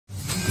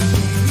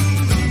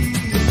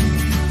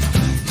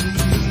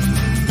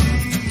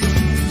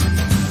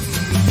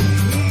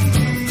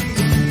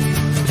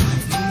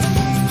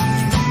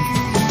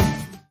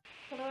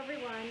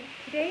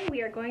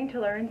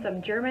learn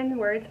some German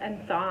words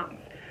and songs.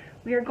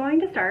 We are going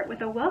to start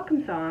with a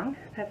welcome song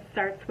that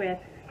starts with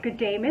 "Good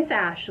day, Miss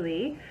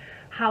Ashley.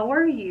 How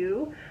are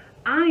you?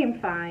 I'm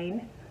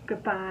fine.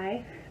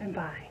 Goodbye and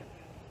bye."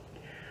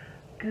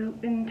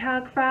 Guten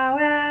Tag, Frau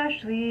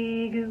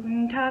Ashley.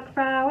 Guten Tag,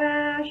 Frau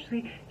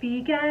Ashley.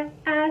 Wie geht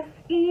es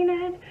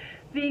Ihnen?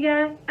 Wie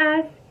geht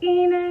es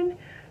Ihnen?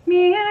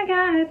 Mir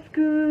geht's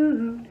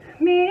gut.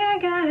 Mir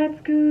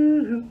geht's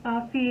gut.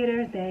 Auf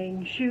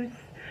Wiedersehen. Tschüss.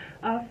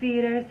 Auf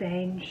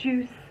Wiedersehen.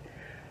 Tschüss.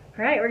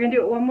 All right, we're going to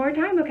do it one more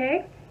time,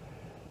 okay?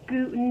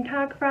 Guten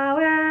Tag, Frau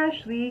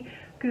Ashley.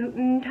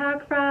 Guten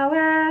Tag, Frau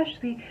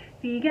Ashley.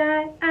 Wie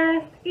geht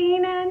es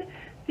Ihnen?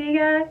 Wie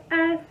geht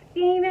es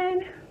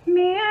Ihnen?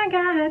 Mir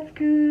geht's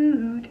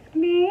gut.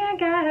 Mir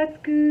geht's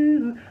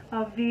gut.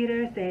 Auf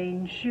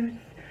Wiedersehen. Tschüss.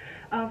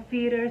 Auf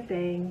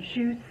Wiedersehen.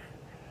 Tschüss.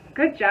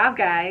 Good job,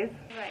 guys.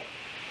 All right.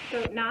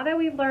 So now that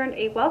we've learned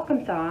a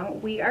welcome song,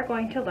 we are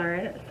going to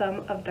learn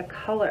some of the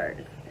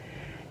colors.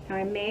 Now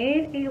I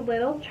made a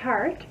little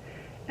chart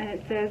and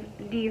it says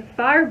Die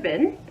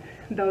Farben.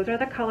 Those are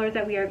the colors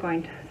that we are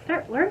going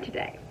to learn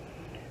today.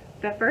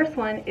 The first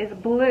one is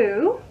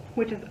blue,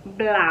 which is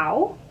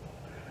blau,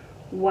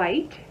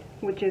 white,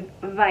 which is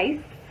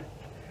weiss,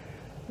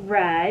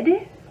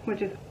 red,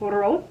 which is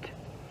rot,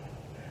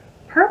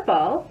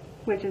 purple,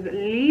 which is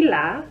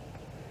lila,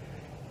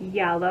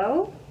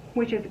 yellow,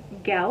 which is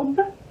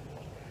gelb,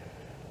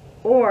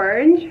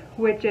 orange,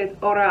 which is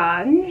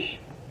orange,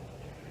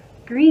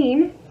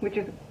 green, which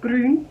is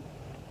grün,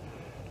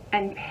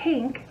 and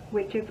pink,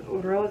 which is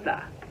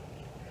rosa.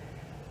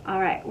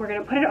 Alright, we're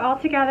going to put it all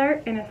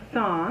together in a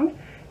song,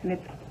 and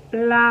it's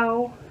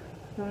blau,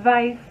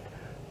 weiss,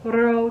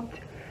 rot,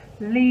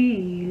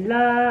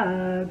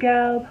 lila,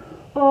 gelb,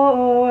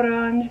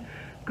 orange,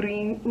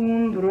 grün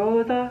und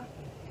rosa.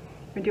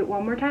 We're going to do it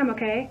one more time,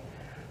 okay?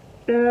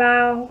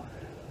 Blau,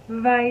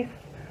 weiss,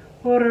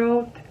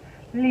 rot,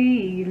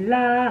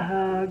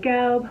 lila,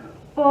 gelb,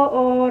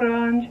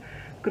 orange,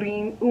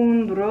 grün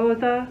und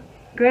rosa.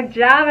 Good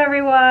job,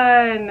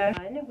 everyone!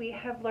 We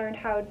have learned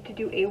how to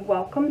do a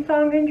welcome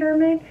song in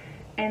German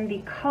and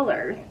the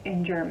colors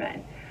in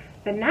German.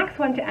 The next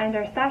one to end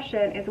our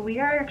session is we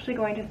are actually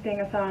going to sing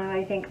a song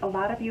I think a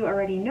lot of you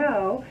already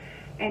know,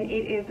 and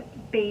it is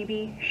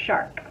Baby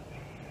Shark.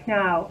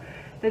 Now,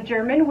 the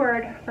German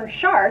word for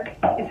shark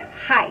is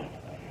Hai.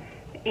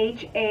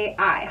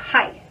 H-A-I,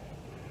 Hai.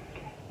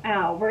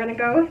 Now, we're going to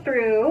go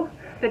through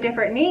the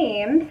different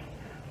names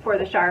for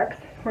the sharks.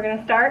 We're going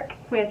to start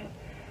with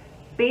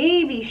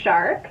Baby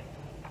Shark.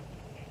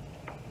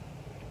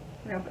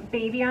 We're going to put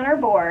baby on our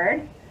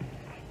board.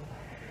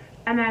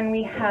 And then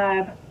we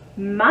have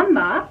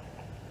Mama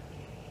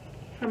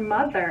for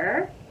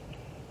mother.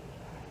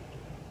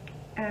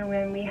 And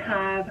then we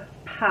have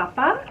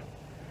Papa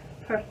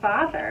for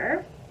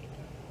father.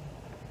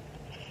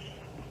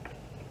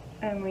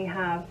 And we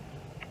have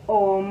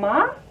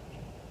Oma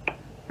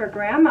for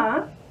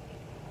grandma.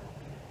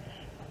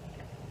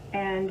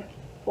 And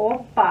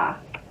Opa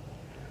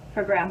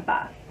for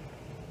grandpa.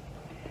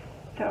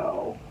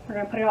 So we're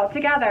going to put it all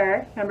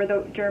together. Remember,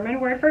 the German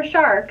word for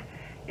shark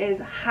is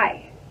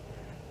Hai.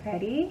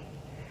 Ready?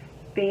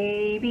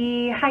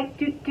 Baby Hai,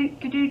 do do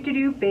do do do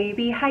do.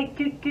 Baby Hai,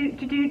 do do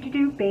do do do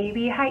do.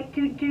 Baby Hai,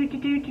 do do do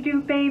do do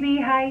do. Baby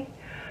Hai.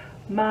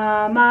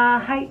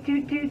 Mama Hai,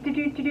 do do do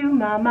do do do.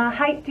 Mama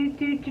Hai, do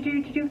do do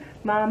do do do.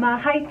 Mama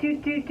Hai, do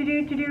do do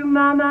do do do.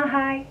 Mama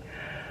Hai.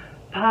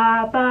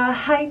 Papa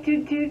Hai,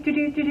 do do do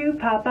do do do.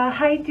 Papa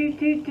Hai, do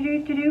do do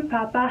do do do.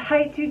 Papa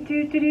Hai, do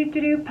do do do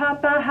do do.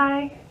 Papa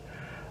Hai.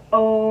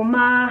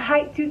 Oma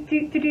Hai, do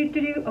do do do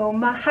do do.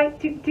 Oma Hai,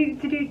 do do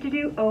do do do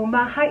do.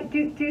 Oma Hai,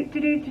 do do do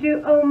do do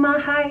do. Oma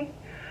Hai.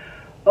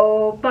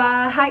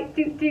 Opa Hai,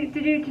 do do do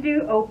do do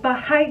do.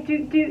 Opa Hai,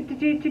 do do do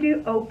do do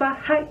do. Opa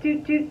Hai, do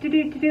do do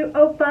do do do.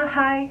 Opa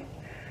Hai.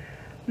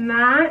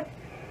 That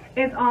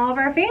is all of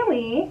our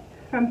family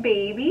from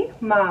baby,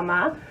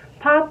 mama,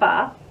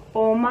 papa,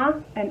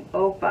 Oma, and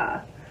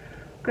Opa.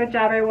 Good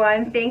job,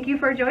 everyone. Thank you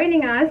for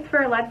joining us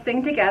for Let's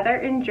Sing Together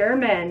in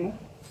German.